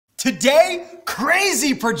Today,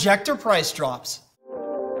 crazy projector price drops.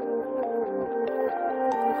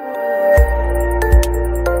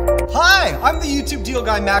 Hi, I'm the YouTube deal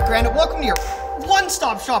guy, Matt Grant, and welcome to your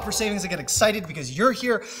one-stop shop for savings. I get excited because you're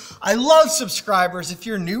here. I love subscribers. If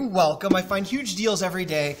you're new, welcome. I find huge deals every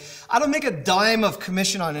day. I don't make a dime of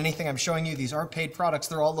commission on anything I'm showing you. These aren't paid products.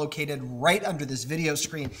 They're all located right under this video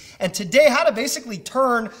screen. And today, how to basically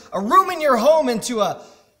turn a room in your home into a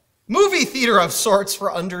movie theater of sorts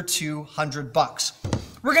for under 200 bucks.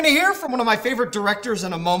 We're gonna hear from one of my favorite directors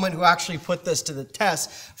in a moment who actually put this to the test.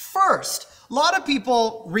 First, a lot of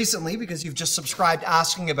people recently, because you've just subscribed,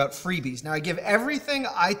 asking about freebies. Now, I give everything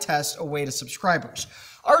I test away to subscribers.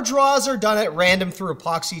 Our draws are done at random through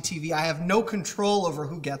Epoxy TV. I have no control over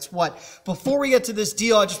who gets what. Before we get to this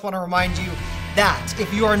deal, I just want to remind you that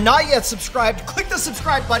if you are not yet subscribed, click the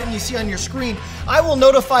subscribe button you see on your screen. I will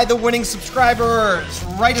notify the winning subscribers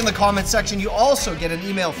right in the comment section. You also get an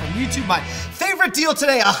email from YouTube. My favorite deal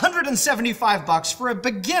today, 175 bucks for a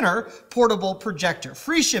beginner portable projector.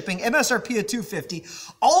 Free shipping, MSRP at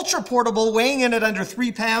 $250. Ultra portable, weighing in at under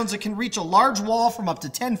 3 pounds. It can reach a large wall from up to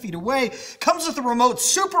 10 feet away. Comes with a remote,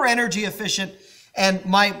 super energy efficient. And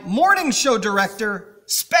my morning show director,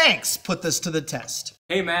 Spanx, put this to the test.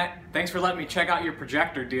 Hey Matt, thanks for letting me check out your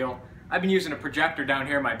projector deal. I've been using a projector down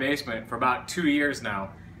here in my basement for about 2 years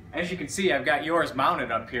now. As you can see, I've got yours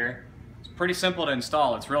mounted up here. It's pretty simple to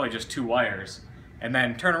install. It's really just 2 wires. And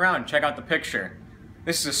then turn around and check out the picture.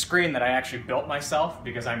 This is a screen that I actually built myself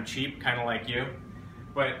because I'm cheap, kind of like you.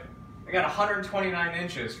 But I got 129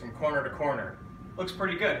 inches from corner to corner. Looks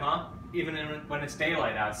pretty good, huh? Even when it's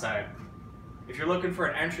daylight outside. If you're looking for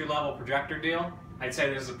an entry-level projector deal, I'd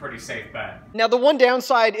say this is a pretty safe bet. Now, the one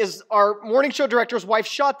downside is our morning show director's wife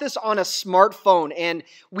shot this on a smartphone, and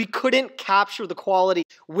we couldn't capture the quality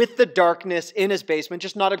with the darkness in his basement.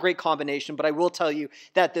 Just not a great combination, but I will tell you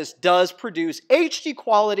that this does produce HD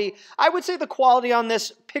quality. I would say the quality on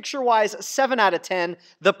this, picture-wise, 7 out of 10.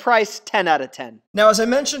 The price, 10 out of 10. Now, as I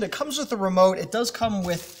mentioned, it comes with a remote. It does come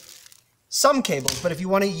with some cables, but if you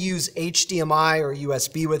want to use HDMI or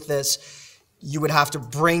USB with this, you would have to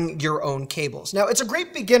bring your own cables. Now, it's a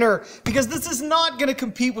great beginner because this is not going to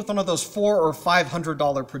compete with one of those $400 or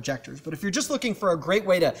 $500 projectors. But if you're just looking for a great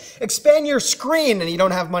way to expand your screen and you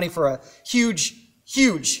don't have money for a huge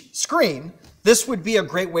screen, this would be a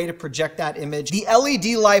great way to project that image. The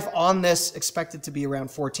LED life on this expected to be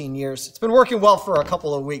around 14 years. It's been working well for a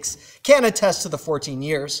couple of weeks. Can attest to the 14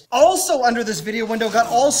 years. Also under this video window, got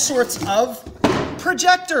all sorts of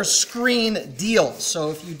projector screen deals.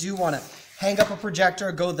 So if you do want to hang up a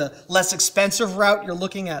projector, go the less expensive route, you're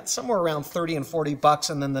looking at somewhere around 30 and 40 bucks,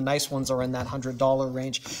 and then the nice ones are in that $100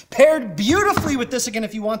 range. Paired beautifully with this, again,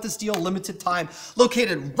 if you want this deal, limited time,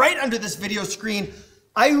 located right under this video screen.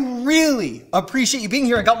 I really appreciate you being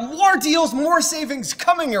here. I got more deals, more savings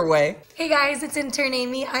coming your way. Hey guys, it's intern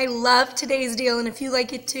Amy. I love today's deal, and if you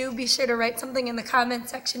like it too, be sure to write something in the comment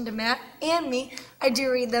section to Matt and me. I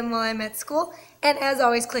do read them while I'm at school. And as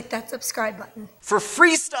always, click that subscribe button. For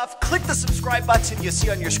free stuff, click the subscribe button you see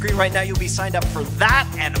on your screen right now. You'll be signed up for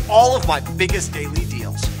that and all of my biggest daily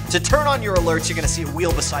deals. To turn on your alerts, you're going to see a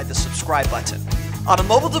wheel beside the subscribe button. On a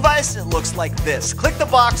mobile device, it looks like this. Click the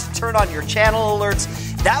box to turn on your channel alerts.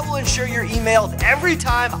 That will ensure you're emailed every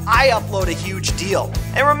time I upload a huge deal.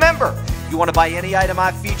 And remember, if you want to buy any item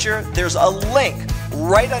I feature, there's a link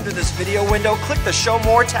right under this video window. Click the Show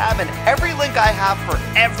More tab, and every link I have for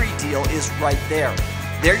every deal is right there.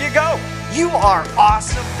 There you go. You are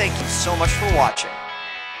awesome. Thank you so much for watching.